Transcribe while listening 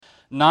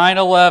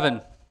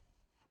9/11.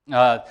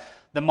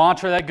 The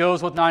mantra that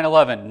goes with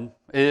 9/11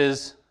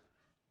 is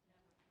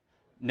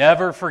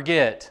never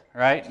forget,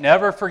 right?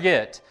 Never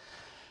forget.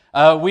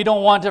 We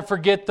don't want to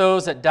forget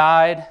those that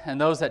died and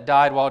those that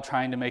died while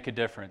trying to make a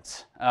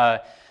difference.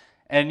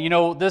 And you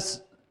know,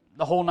 the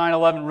whole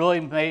 9/11 really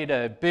made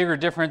a bigger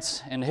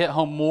difference and hit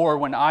home more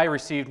when I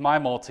received my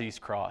Maltese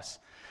Cross.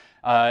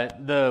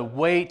 The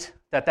weight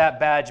that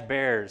badge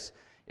bears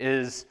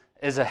is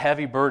a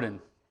heavy burden,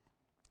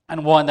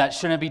 and one that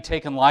shouldn't be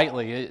taken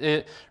lightly.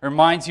 It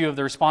reminds you of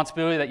the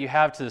responsibility that you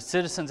have to the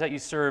citizens that you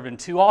serve and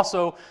to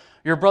also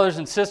your brothers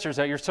and sisters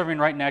that you're serving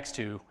right next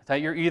to,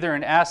 that you're either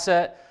an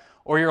asset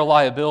or you're a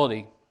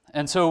liability.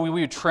 And so we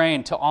would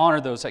train to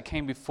honor those that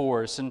came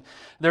before us. And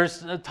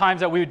there's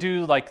times that we would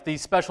do like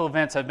these special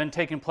events that have been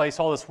taking place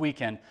all this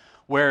weekend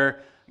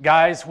where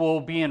guys will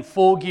be in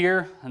full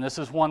gear, and this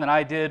is one that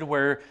I did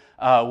where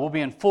we'll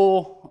be in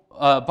full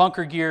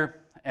bunker gear,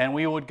 and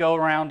we would go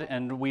around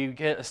and we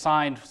get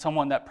assigned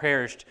someone that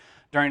perished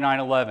during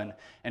 9/11.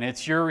 And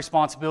it's your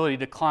responsibility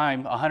to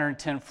climb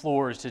 110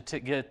 floors to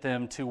get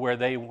them to where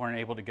they weren't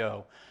able to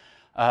go.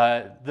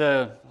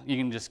 You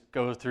can just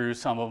go through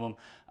some of them.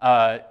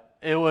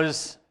 It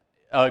was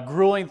a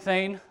grueling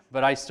thing,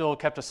 but I still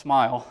kept a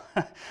smile.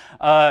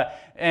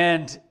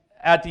 And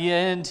at the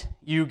end,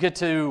 you get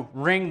to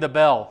ring the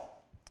bell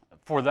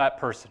for that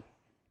person.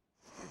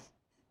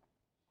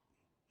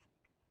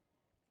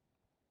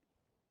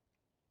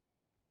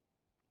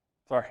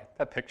 Sorry,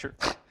 that picture.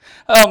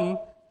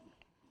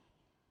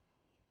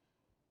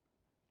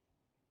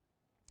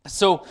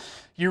 So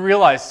you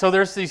realize,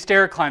 there's these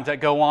stair climbs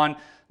that go on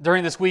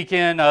during this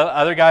weekend.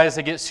 Other guys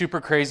that get super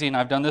crazy, and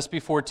I've done this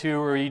before too,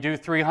 where you do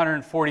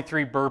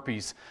 343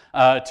 burpees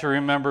to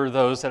remember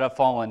those that have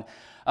fallen.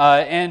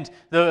 And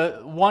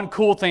the one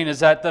cool thing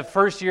is that the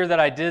first year that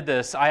I did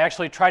this, I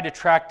actually tried to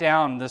track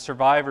down the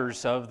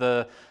survivors of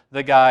the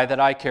guy that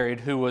I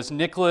carried, who was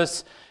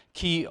Nicholas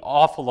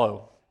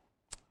Keofalo.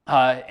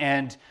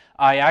 And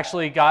I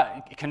actually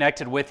got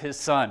connected with his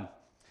son.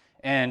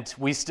 And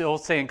we still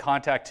stay in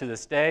contact to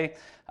this day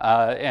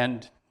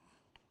and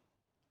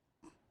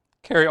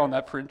carry on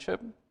that friendship.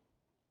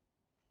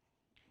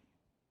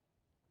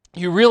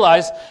 You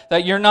realize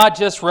that you're not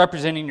just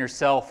representing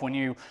yourself when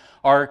you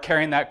are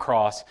carrying that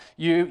cross.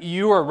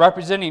 You are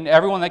representing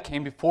everyone that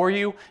came before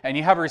you, and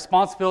you have a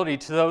responsibility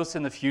to those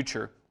in the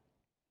future.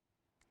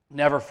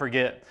 Never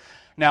forget.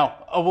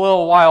 Now, a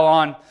little while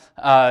on,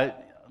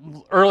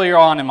 earlier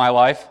on in my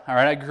life, all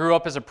right, I grew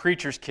up as a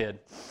preacher's kid.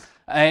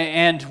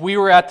 And we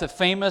were at the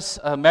famous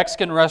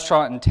Mexican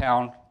restaurant in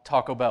town,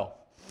 Taco Bell.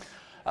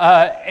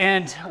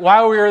 And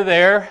while we were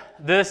there,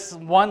 this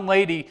one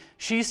lady,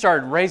 she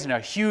started raising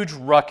a huge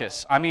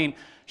ruckus. I mean,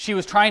 she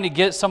was trying to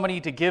get somebody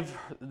to give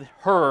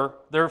her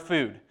their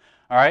food,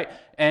 all right?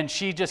 And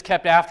she just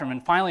kept after him.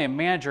 And finally, a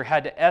manager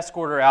had to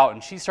escort her out.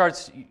 And she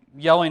starts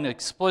yelling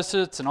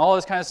explicits and all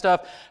this kind of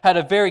stuff. Had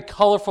a very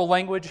colorful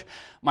language.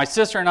 My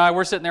sister and I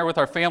were sitting there with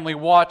our family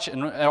watch,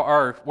 and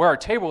where our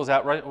table was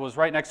at was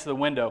right next to the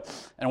window.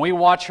 And we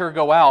watch her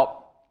go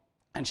out,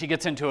 and she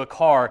gets into a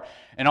car,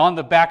 and on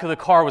the back of the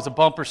car was a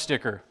bumper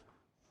sticker.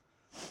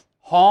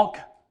 Honk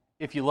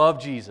if you love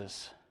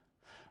Jesus.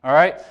 All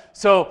right?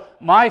 So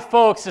my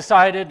folks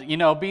decided,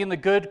 being the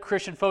good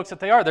Christian folks that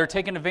they are, they're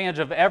taking advantage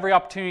of every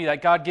opportunity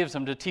that God gives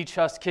them to teach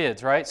us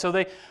kids, right? So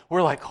they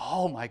were like,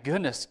 oh my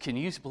goodness, can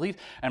you believe?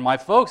 And my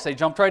folks, they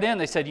jumped right in.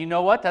 They said, you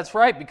know what? That's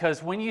right,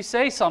 because when you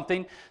say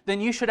something,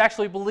 then you should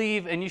actually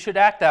believe and you should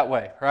act that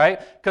way, right?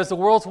 Because the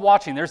world's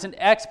watching. There's an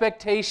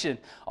expectation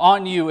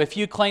on you if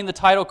you claim the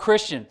title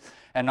Christian.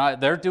 And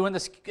they're doing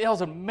this. It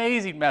was an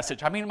amazing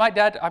message. I mean, my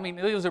dad,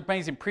 he was an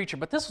amazing preacher,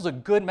 but this was a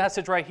good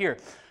message right here.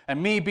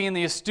 And me being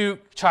the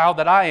astute child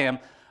that I am,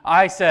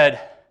 I said,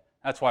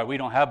 that's why we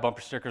don't have bumper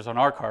stickers on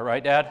our car,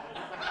 right, Dad?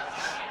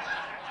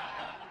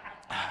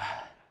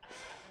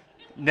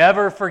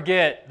 Never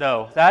forget,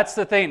 though. That's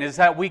the thing, is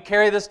that we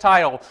carry this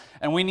title,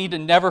 and we need to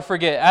never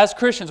forget. As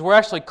Christians, we're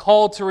actually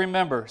called to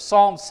remember.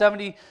 Psalm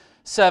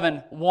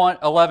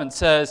 77:11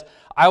 says,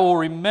 I will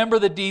remember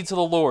the deeds of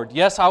the Lord.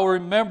 Yes, I will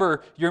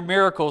remember your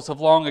miracles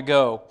of long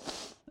ago.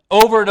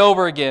 Over and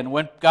over again,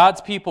 when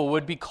God's people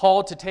would be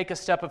called to take a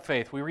step of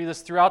faith. We read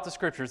this throughout the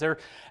Scriptures. They're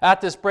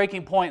at this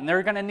breaking point, and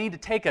they're going to need to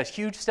take a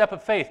huge step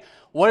of faith.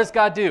 What does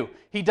God do?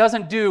 He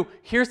doesn't do,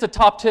 here's the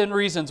top 10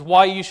 reasons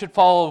why you should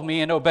follow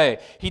me and obey.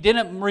 He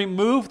didn't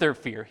remove their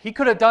fear. He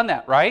could have done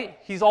that, right?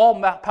 He's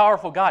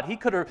all-powerful God. He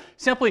could have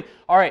simply,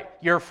 all right,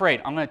 you're afraid.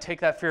 I'm going to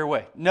take that fear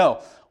away.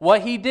 No.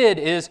 What he did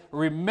is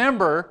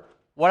remember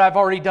what I've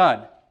already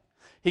done.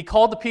 He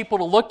called the people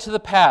to look to the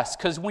past,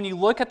 because when you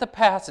look at the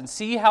past and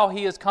see how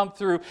he has come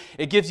through,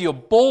 it gives you a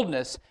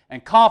boldness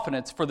and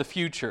confidence for the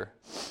future.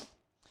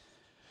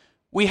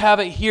 We have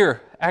it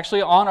here,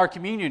 actually on our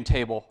communion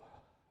table,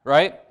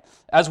 right?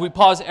 As we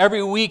pause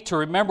every week to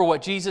remember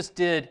what Jesus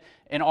did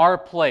in our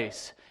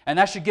place. And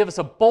that should give us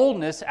a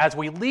boldness as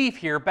we leave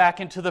here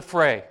back into the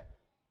fray.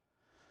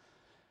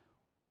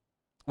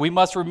 We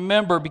must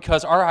remember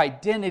because our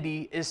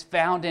identity is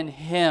found in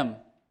him.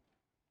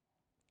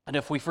 And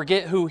if we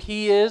forget who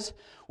he is,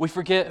 We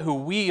forget who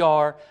we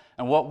are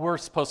and what we're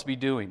supposed to be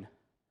doing.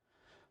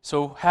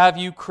 So have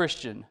you,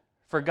 Christian,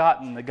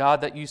 forgotten the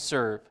God that you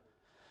serve?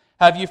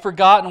 Have you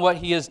forgotten what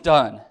He has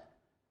done?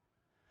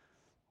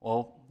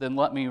 Well, then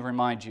let me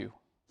remind you.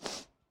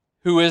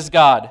 Who is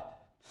God?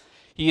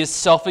 He is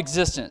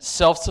self-existent,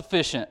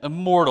 self-sufficient,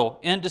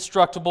 immortal,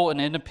 indestructible, and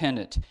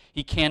independent.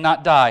 He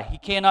cannot die. He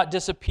cannot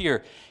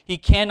disappear. He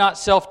cannot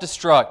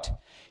self-destruct.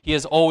 He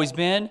has always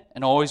been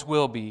and always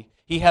will be.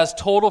 He has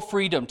total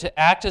freedom to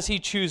act as He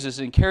chooses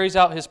and carries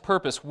out His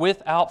purpose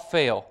without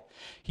fail.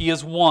 He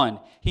is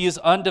one. He is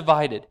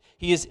undivided.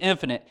 He is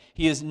infinite.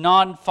 He is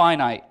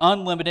non-finite,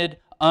 unlimited,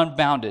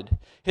 unbounded.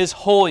 His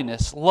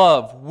holiness,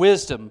 love,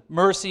 wisdom,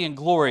 mercy, and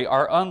glory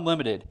are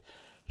unlimited.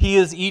 He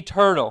is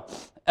eternal,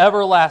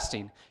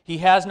 everlasting. He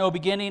has no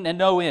beginning and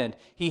no end.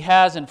 He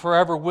has and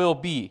forever will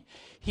be.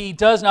 He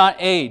does not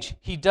age.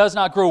 He does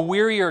not grow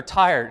weary or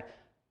tired.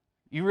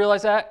 You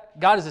realize that?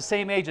 God is the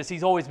same age as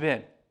He's always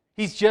been.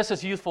 He's just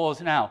as youthful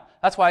as now.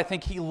 That's why I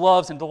think He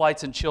loves and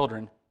delights in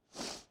children.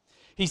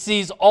 He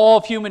sees all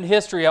of human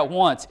history at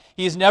once.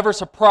 He is never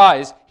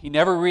surprised. He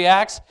never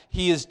reacts.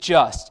 He is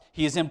just.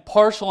 He is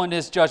impartial in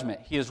His judgment.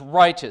 He is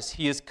righteous.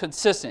 He is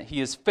consistent. He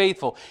is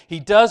faithful.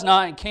 He does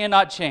not and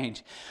cannot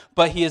change,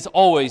 but He is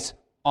always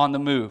on the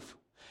move.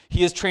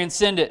 He is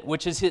transcendent,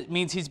 which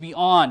means He's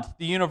beyond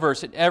the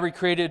universe and every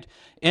created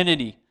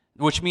entity,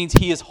 which means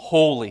He is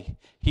holy.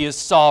 He is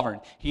sovereign.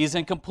 He is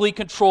in complete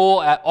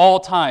control at all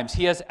times.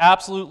 He has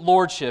absolute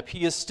lordship.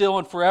 He is still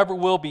and forever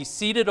will be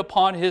seated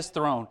upon His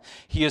throne.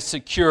 He is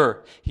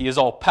secure. He is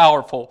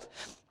all-powerful.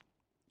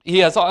 He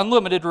has an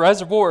unlimited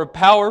reservoir of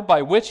power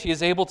by which He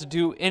is able to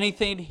do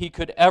anything He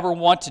could ever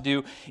want to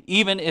do,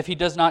 even if He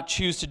does not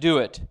choose to do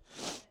it.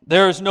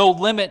 There is no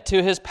limit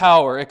to His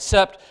power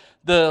except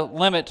the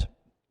limits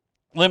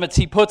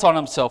He puts on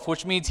Himself,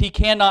 which means He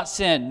cannot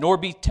sin, nor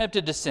be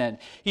tempted to sin.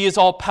 He is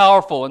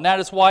all-powerful, and that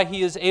is why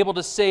He is able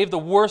to save the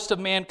worst of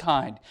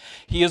mankind.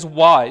 He is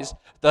wise,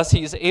 thus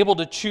He is able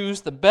to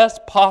choose the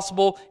best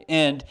possible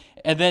end,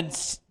 and then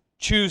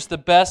choose the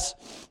best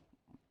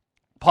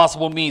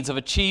possible means of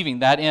achieving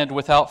that end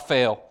without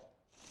fail.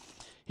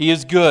 He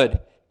is good.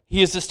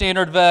 He is the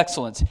standard of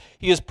excellence.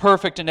 He is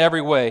perfect in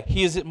every way.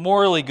 He is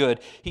morally good.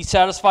 He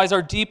satisfies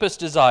our deepest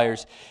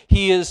desires.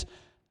 He is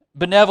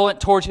benevolent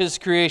towards His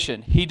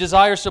creation. He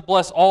desires to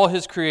bless all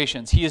His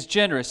creations. He is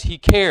generous. He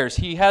cares.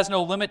 He has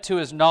no limit to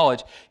His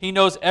knowledge. He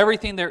knows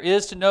everything there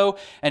is to know,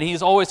 and He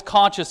is always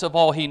conscious of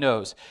all He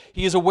knows.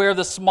 He is aware of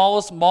the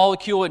smallest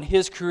molecule in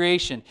His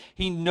creation.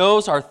 He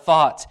knows our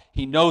thoughts.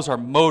 He knows our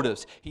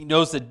motives. He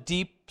knows the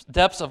deep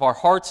depths of our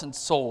hearts and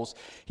souls.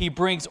 He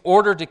brings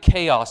order to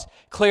chaos,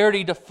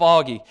 clarity to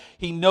foggy.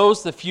 He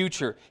knows the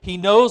future. He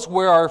knows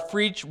where our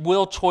free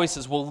will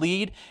choices will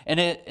lead, and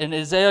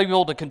is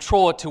able to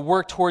control it to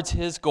work towards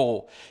His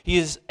goal. He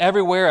is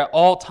everywhere at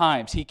all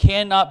times. He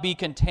cannot be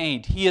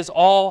contained. He is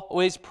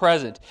always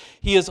present.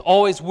 He is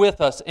always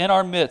with us, in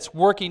our midst,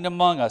 working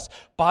among us,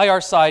 by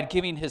our side,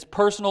 giving His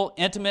personal,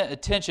 intimate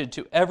attention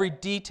to every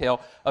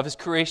detail of His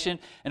creation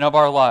and of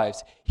our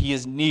lives. He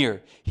is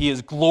near. He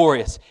is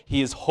glorious.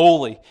 He is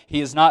holy.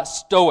 He is not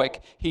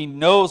stoic. He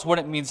knows what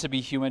it means to be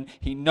human.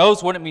 He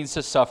knows what it means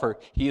to suffer.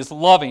 He is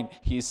loving.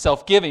 He is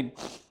self-giving.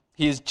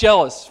 He is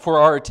jealous for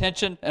our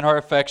attention and our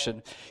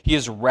affection. He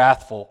is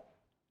wrathful.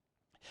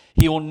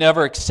 He will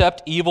never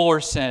accept evil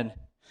or sin.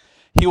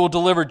 He will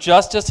deliver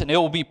justice and it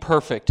will be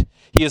perfect.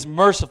 He is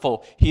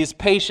merciful. He is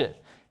patient.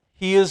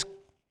 He is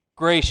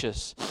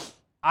gracious.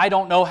 I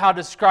don't know how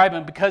to describe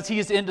Him because He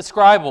is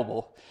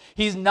indescribable.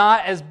 He's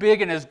not as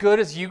big and as good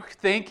as you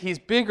think. He's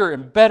bigger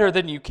and better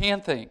than you can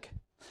think.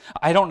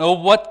 I don't know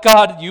what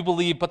God you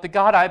believe, but the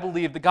God I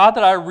believe, the God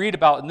that I read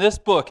about in this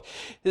book,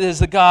 is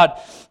the God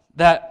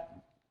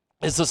that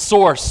is the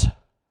source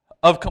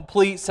of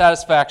complete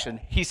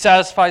satisfaction. He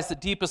satisfies the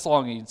deepest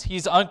longings.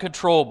 He's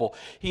uncontrollable.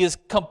 He is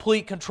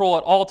complete control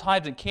at all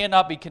times and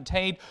cannot be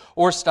contained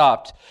or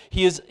stopped.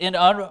 He lives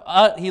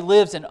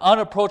in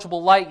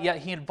unapproachable light, yet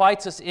He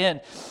invites us in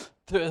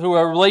through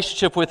a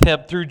relationship with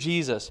Him through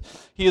Jesus.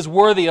 He is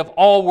worthy of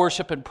all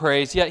worship and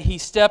praise, yet He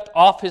stepped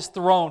off His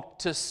throne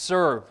to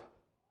serve.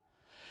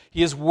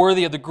 He is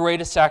worthy of the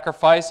greatest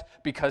sacrifice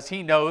because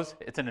He knows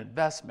it's an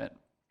investment.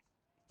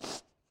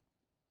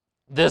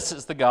 This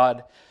is the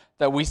God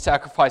that we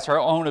sacrifice our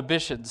own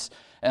ambitions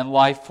and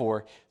life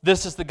for.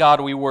 This is the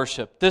God we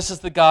worship. This is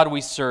the God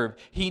we serve.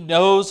 He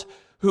knows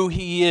who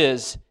He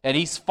is, and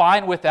He's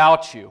fine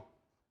without you,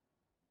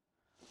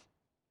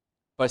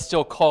 but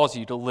still calls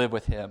you to live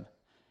with Him.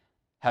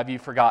 Have you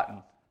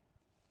forgotten?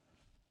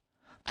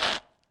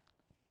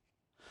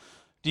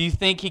 Do you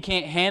think He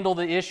can't handle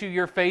the issue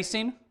you're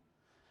facing?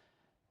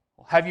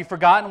 Have you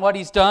forgotten what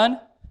He's done?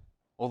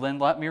 Well, then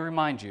let me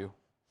remind you.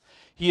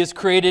 He has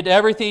created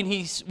everything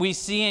we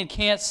see and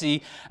can't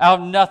see out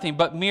of nothing,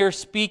 but mere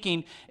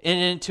speaking it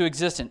into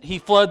existence. He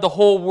flooded the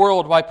whole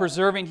world by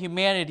preserving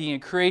humanity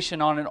and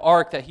creation on an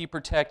ark that He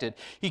protected.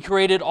 He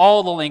created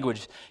all the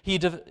language. He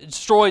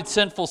destroyed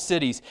sinful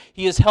cities.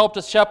 He has helped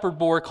a shepherd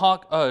boy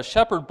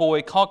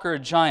conquer a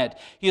giant.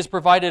 He has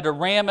provided a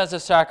ram as a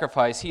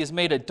sacrifice. He has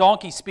made a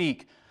donkey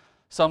speak.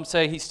 Some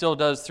say He still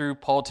does through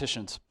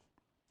politicians.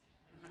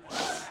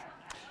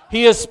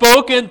 He has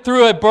spoken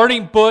through a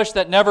burning bush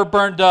that never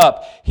burned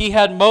up. He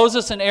had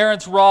Moses and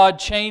Aaron's rod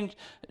changed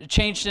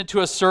into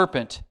a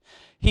serpent.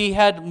 He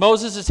had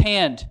Moses'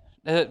 hand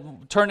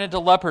turned into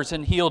lepers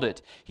and healed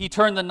it. He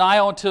turned the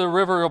Nile into a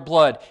river of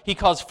blood. He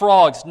caused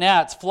frogs,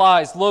 gnats,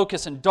 flies,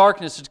 locusts, and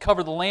darkness to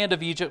cover the land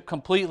of Egypt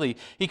completely.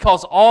 He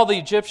caused all the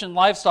Egyptian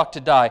livestock to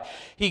die.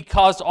 He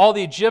caused all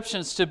the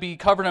Egyptians to be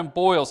covered in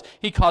boils.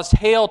 He caused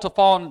hail to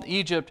fall on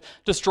Egypt,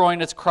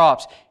 destroying its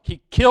crops.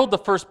 He killed the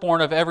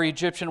firstborn of every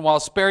Egyptian while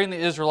sparing the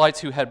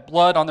Israelites who had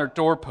blood on their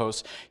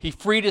doorposts. He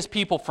freed His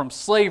people from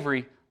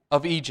slavery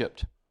of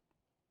Egypt.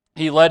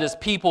 He led His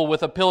people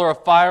with a pillar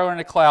of fire and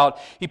a cloud.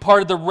 He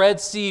parted the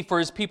Red Sea for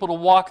His people to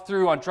walk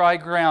through on dry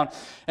ground.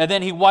 And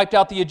then He wiped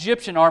out the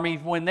Egyptian army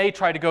when they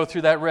tried to go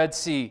through that Red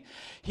Sea.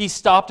 He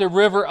stopped a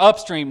river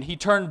upstream. He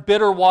turned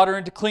bitter water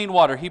into clean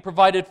water. He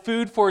provided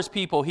food for His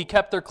people. He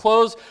kept their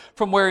clothes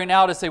from wearing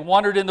out as they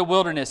wandered in the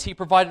wilderness. He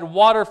provided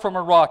water from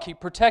a rock. He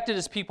protected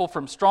His people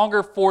from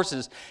stronger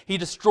forces. He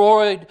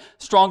destroyed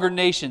stronger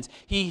nations.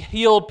 He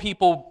healed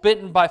people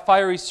bitten by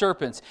fiery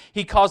serpents.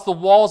 He caused the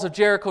walls of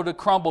Jericho to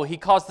crumble. He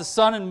caused the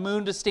sun and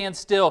moon to stand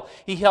still.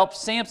 He helped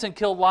Samson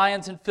kill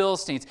lions and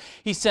Philistines.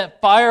 He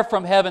sent fire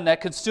from heaven that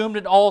consumed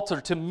an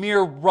altar to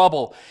mere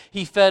rubble.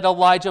 He fed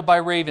Elijah by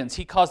ravens.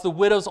 He caused the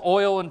widow's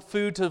oil and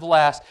food to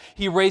last.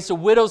 He raised a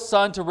widow's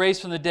son to raise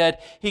from the dead.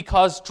 He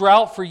caused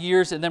drought for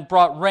years and then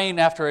brought rain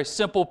after a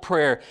simple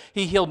prayer.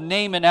 He healed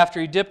Naaman after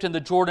he dipped in the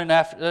Jordan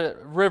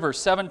River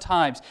 7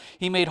 times.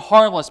 He made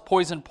harmless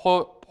poison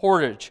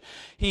porridge.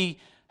 He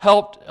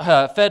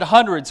fed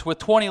hundreds with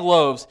 20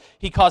 loaves.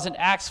 He caused an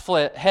axe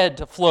head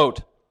to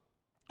float.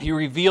 He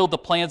revealed the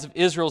plans of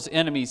Israel's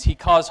enemies. He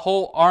caused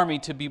whole army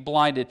to be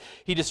blinded.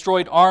 He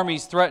destroyed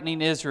armies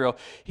threatening Israel.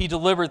 He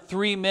delivered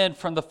 3 men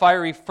from the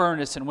fiery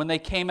furnace, and when they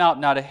came out,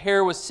 not a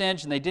hair was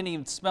singed, and they didn't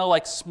even smell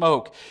like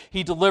smoke.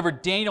 He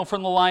delivered Daniel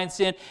from the lion's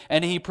den,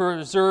 and He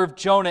preserved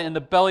Jonah in the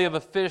belly of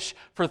a fish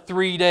for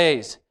 3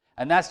 days.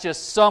 And that's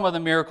just some of the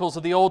miracles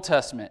of the Old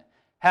Testament.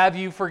 Have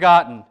you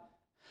forgotten?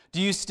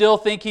 Do you still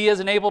think He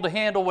isn't able to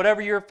handle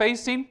whatever you're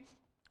facing?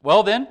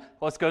 Well then,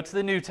 let's go to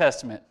the New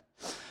Testament.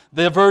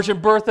 The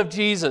virgin birth of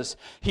Jesus.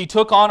 He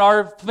took on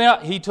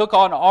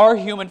our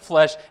human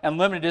flesh and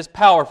limited His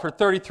power for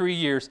 33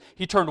 years.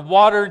 He turned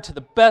water into the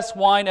best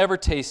wine ever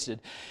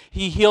tasted.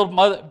 He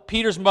healed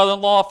Peter's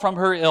mother-in-law from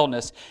her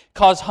illness,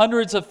 caused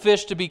hundreds of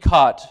fish to be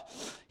caught,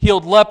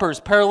 healed lepers,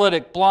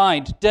 paralytic,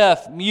 blind,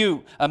 deaf,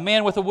 mute, a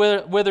man with a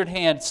withered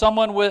hand,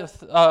 someone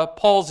with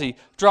palsy,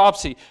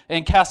 dropsy,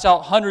 and cast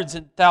out hundreds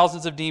and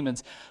thousands of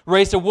demons.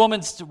 Raised a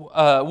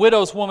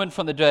widow's woman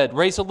from the dead.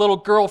 Raised a little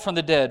girl from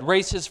the dead.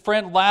 Raised His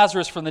friend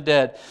Lazarus from the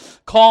dead.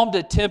 Calmed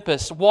a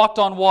tempest. Walked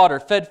on water.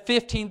 Fed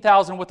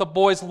 15,000 with a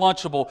boy's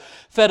Lunchable.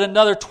 Fed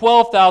another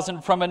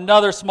 12,000 from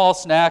another small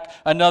snack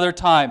another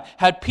time.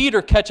 Had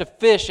Peter catch a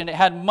fish and it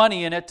had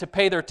money in it to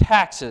pay their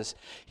taxes.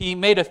 He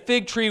made a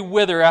fig tree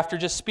wither after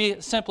just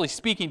simply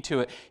speaking to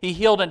it. He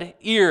healed an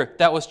ear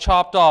that was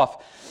chopped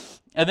off.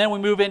 And then we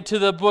move into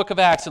the book of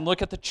Acts and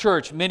look at the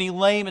church. Many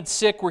lame and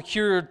sick were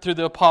cured through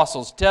the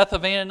apostles. Death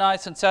of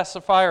Ananias and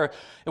Sapphira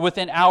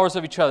within hours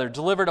of each other.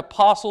 Delivered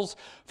apostles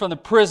from the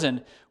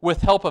prison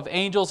with help of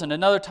angels, and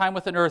another time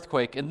with an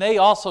earthquake. And they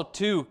also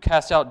too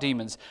cast out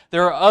demons.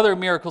 There are other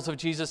miracles of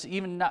Jesus,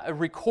 even not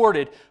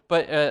recorded,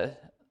 but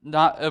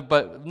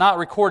not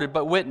recorded,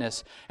 but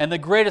witnessed. And the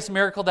greatest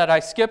miracle that I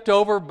skipped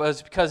over,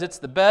 was because it's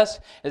the best,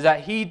 is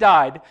that He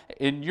died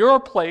in your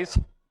place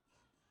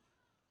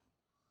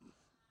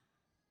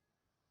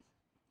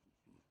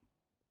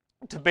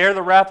to bear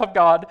the wrath of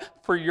God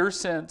for your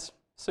sins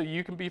so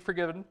you can be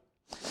forgiven.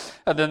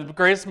 And then the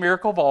greatest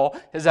miracle of all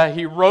is that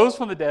He rose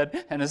from the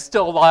dead and is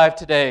still alive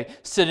today,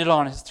 sitting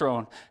on His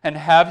throne. And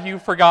have you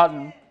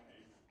forgotten?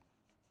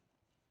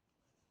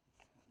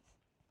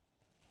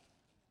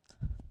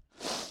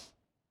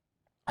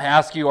 I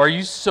ask you, are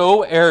you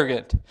so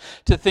arrogant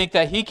to think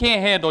that He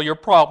can't handle your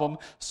problem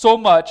so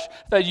much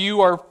that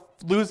you are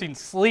losing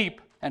sleep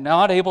and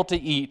not able to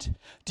eat?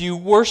 Do you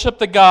worship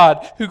the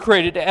God who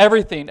created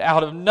everything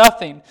out of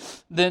nothing?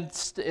 Then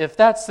if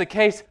that's the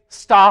case,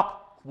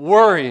 stop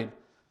worrying.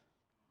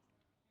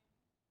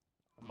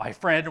 My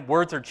friend,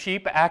 words are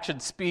cheap, action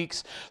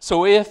speaks.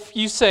 So if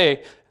you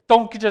say,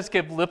 don't just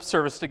give lip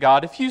service to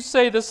God. If you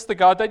say this is the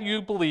God that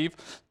you believe,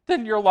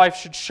 then your life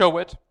should show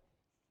it.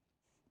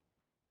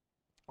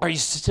 Are you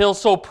still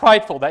so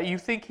prideful that you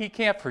think He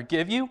can't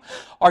forgive you?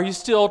 Are you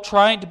still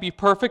trying to be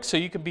perfect so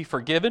you can be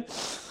forgiven?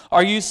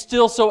 Are you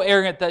still so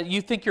arrogant that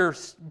you think you're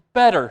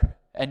better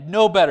and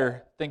no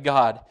better than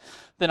God?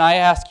 then I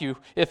ask you,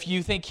 if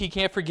you think He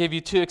can't forgive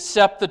you, to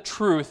accept the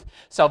truth.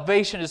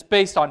 Salvation is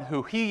based on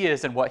who He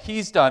is and what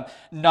He's done,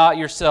 not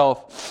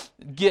yourself.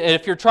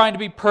 If you're trying to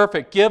be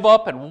perfect, give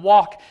up and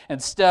walk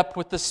and step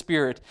with the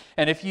Spirit.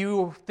 And if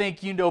you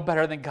think you know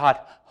better than God,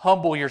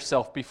 humble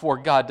yourself before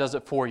God does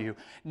it for you.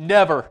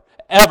 Never,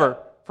 ever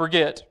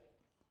forget.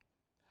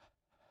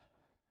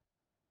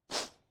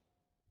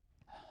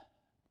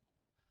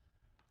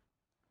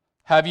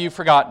 Have you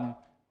forgotten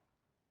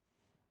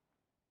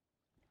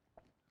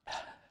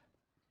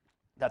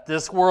that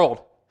this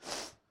world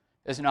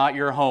is not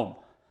your home?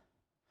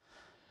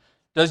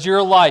 Does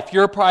your life,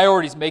 your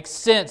priorities make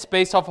sense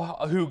based off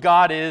of who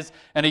God is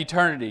and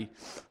eternity?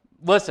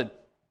 Listen,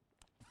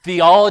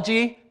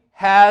 theology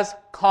has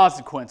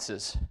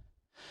consequences.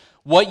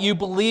 What you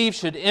believe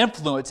should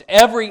influence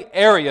every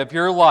area of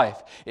your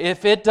life.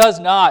 If it does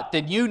not,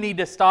 then you need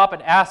to stop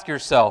and ask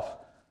yourself,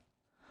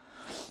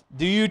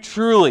 do you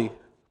truly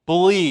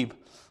believe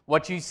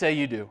what you say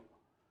you do?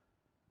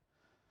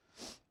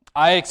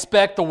 I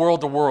expect the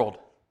world to world.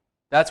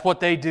 That's what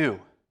they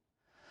do.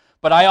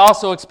 But I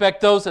also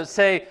expect those that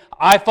say,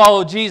 I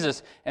follow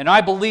Jesus and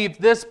I believe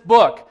this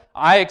book,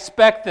 I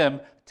expect them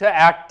to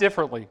act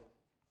differently.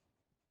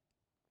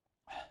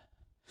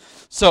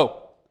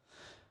 So,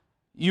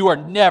 you are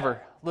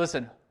never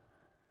going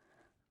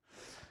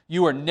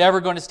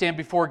to stand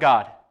before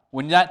God.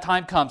 When that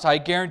time comes, I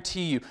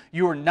guarantee you,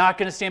 you are not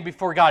going to stand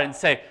before God and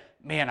say,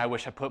 man, I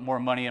wish I put more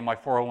money in my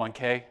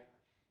 401k.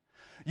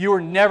 You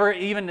are never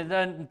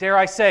even, dare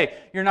I say,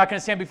 you're not going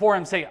to stand before Him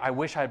and say, I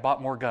wish I had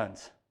bought more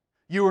guns.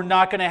 You are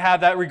not going to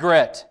have that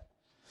regret.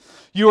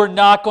 You are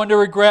not going to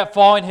regret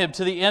following Him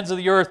to the ends of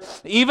the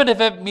earth, even if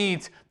it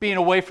means being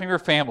away from your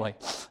family.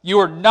 You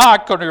are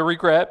not going to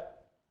regret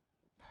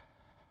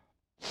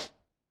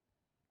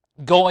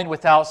going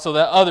without so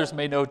that others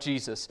may know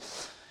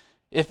Jesus.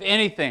 If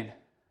anything,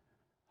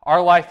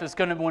 our life is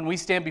going to, when we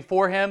stand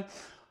before Him,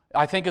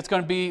 I think it's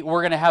going to be,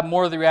 we're going to have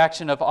more of the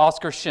reaction of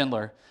Oskar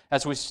Schindler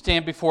as we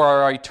stand before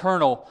our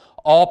eternal,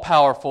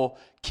 all-powerful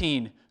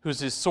King, who's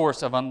the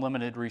source of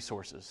unlimited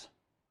resources.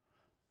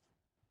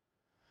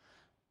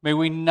 May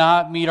we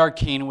not meet our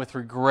King with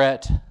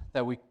regret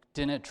that we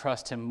didn't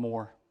trust Him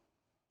more.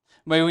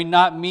 May we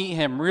not meet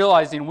Him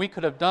realizing we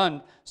could have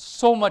done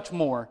so much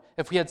more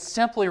if we had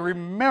simply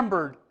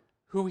remembered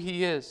who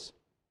He is.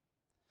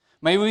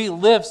 May we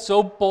live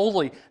so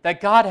boldly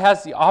that God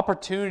has the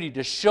opportunity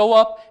to show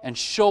up and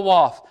show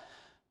off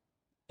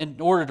in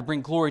order to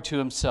bring glory to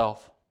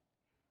Himself.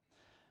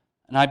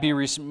 And I'd be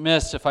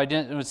remiss if I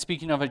didn't,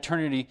 speaking of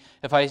eternity,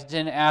 if I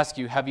didn't ask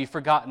you, have you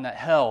forgotten that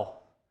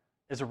hell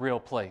is a real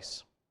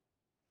place?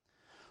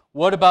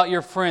 What about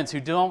your friends who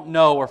don't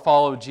know or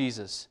follow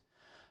Jesus?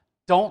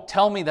 Don't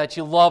tell me that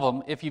you love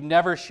them if you've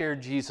never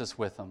shared Jesus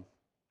with them.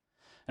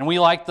 And we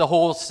like the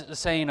whole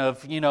saying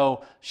of,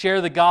 share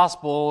the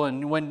gospel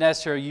and when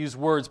necessary use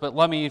words, but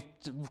let me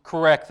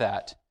correct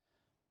that.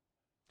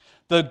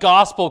 The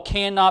gospel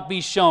cannot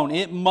be shown.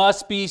 It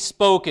must be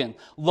spoken.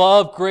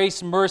 Love,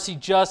 grace, mercy,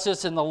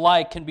 justice, and the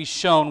like can be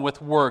shown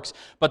with works.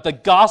 But the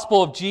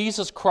gospel of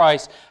Jesus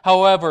Christ,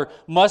 however,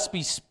 must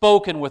be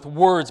spoken with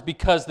words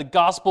because the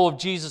gospel of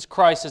Jesus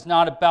Christ is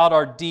not about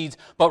our deeds,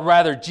 but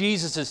rather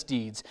Jesus'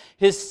 deeds.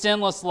 His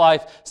sinless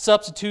life,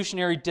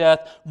 substitutionary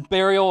death,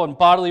 burial, and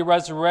bodily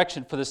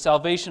resurrection for the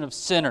salvation of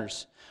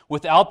sinners.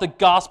 Without the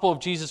gospel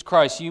of Jesus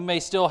Christ, you may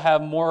still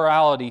have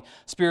morality,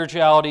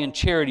 spirituality, and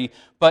charity,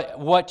 but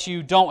what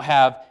you don't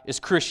have is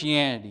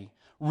Christianity.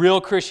 Real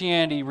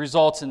Christianity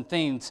results in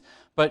things,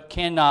 but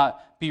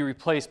cannot be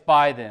replaced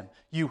by them.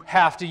 You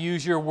have to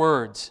use your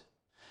words.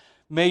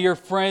 May your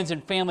friends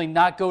and family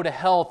not go to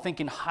hell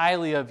thinking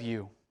highly of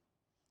you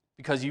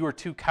because you are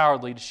too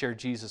cowardly to share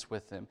Jesus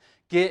with them.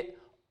 Get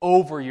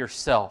over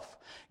yourself.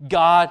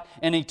 God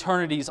and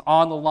eternity is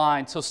on the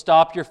line, so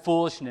stop your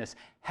foolishness.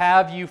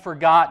 Have you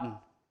forgotten?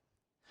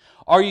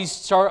 Are you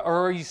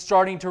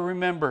starting to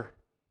remember?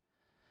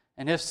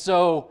 And if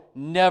so,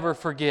 never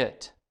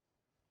forget.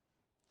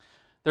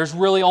 There's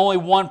really only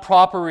one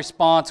proper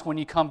response when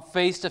you come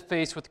face to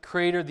face with the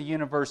Creator of the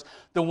universe,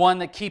 the one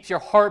that keeps your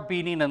heart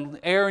beating and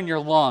air in your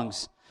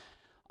lungs.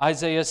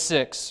 Isaiah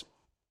 6.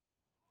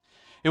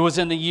 It was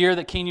in the year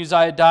that King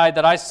Uzziah died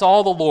that I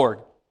saw the Lord.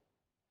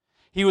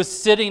 He was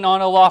sitting on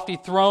a lofty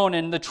throne,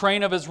 and the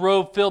train of his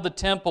robe filled the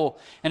temple.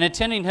 And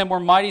attending him were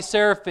mighty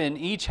seraphim,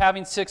 each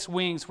having 6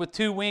 wings. With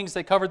 2 wings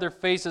they covered their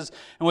faces,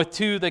 and with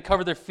 2 they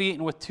covered their feet,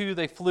 and with 2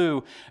 they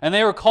flew. And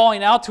they were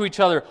calling out to each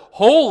other,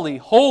 Holy,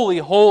 holy,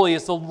 holy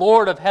is the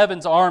Lord of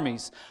heaven's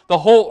armies. The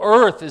whole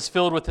earth is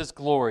filled with His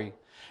glory.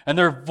 And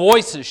their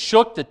voices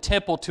shook the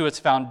temple to its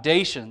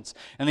foundations,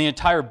 and the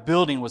entire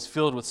building was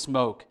filled with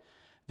smoke.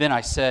 Then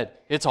I said,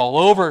 It's all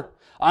over.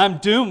 I am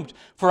doomed,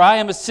 for I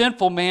am a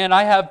sinful man.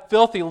 I have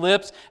filthy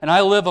lips, and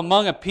I live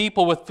among a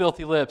people with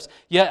filthy lips.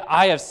 Yet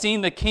I have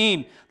seen the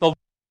King, the Lord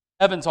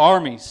of heaven's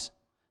armies.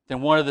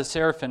 Then one of the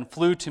seraphim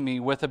flew to me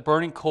with a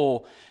burning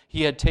coal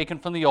he had taken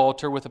from the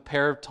altar with a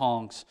pair of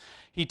tongs.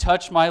 He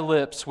touched my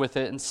lips with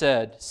it and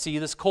said, See,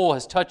 this coal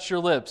has touched your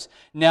lips.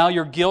 Now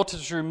your guilt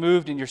is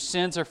removed and your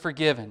sins are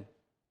forgiven.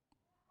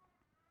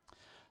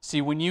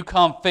 See, when you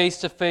come face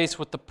to face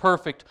with the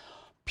perfect,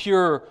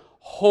 pure,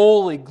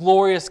 holy,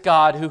 glorious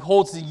God who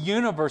holds the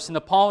universe in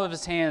the palm of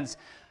His hands,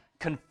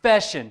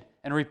 confession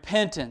and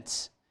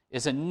repentance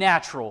is a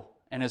natural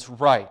and is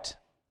right.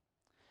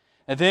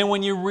 And then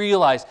when you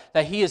realize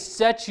that He has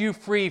set you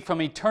free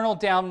from eternal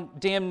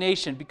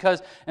damnation,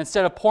 because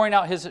instead of pouring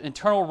out His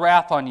eternal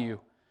wrath on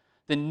you,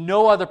 then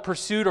no other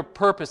pursuit or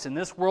purpose in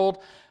this world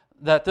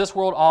that this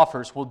world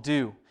offers will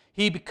do.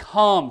 He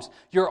becomes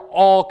your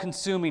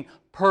all-consuming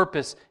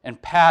purpose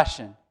and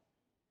passion.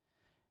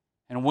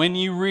 And when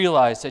you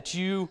realize that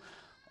you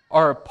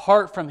are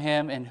apart from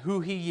Him and who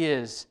He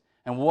is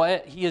and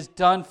what He has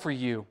done for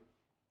you,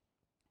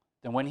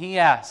 then when He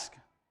asks,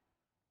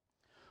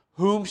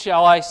 "Whom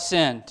shall I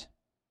send?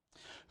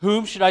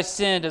 Whom should I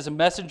send as a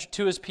messenger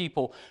to His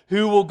people?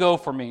 Who will go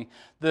for me?"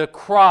 The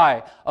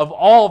cry of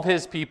all of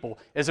His people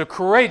is a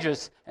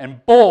courageous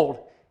and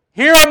bold,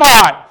 "Here am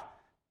I,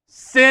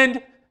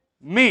 send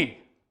me."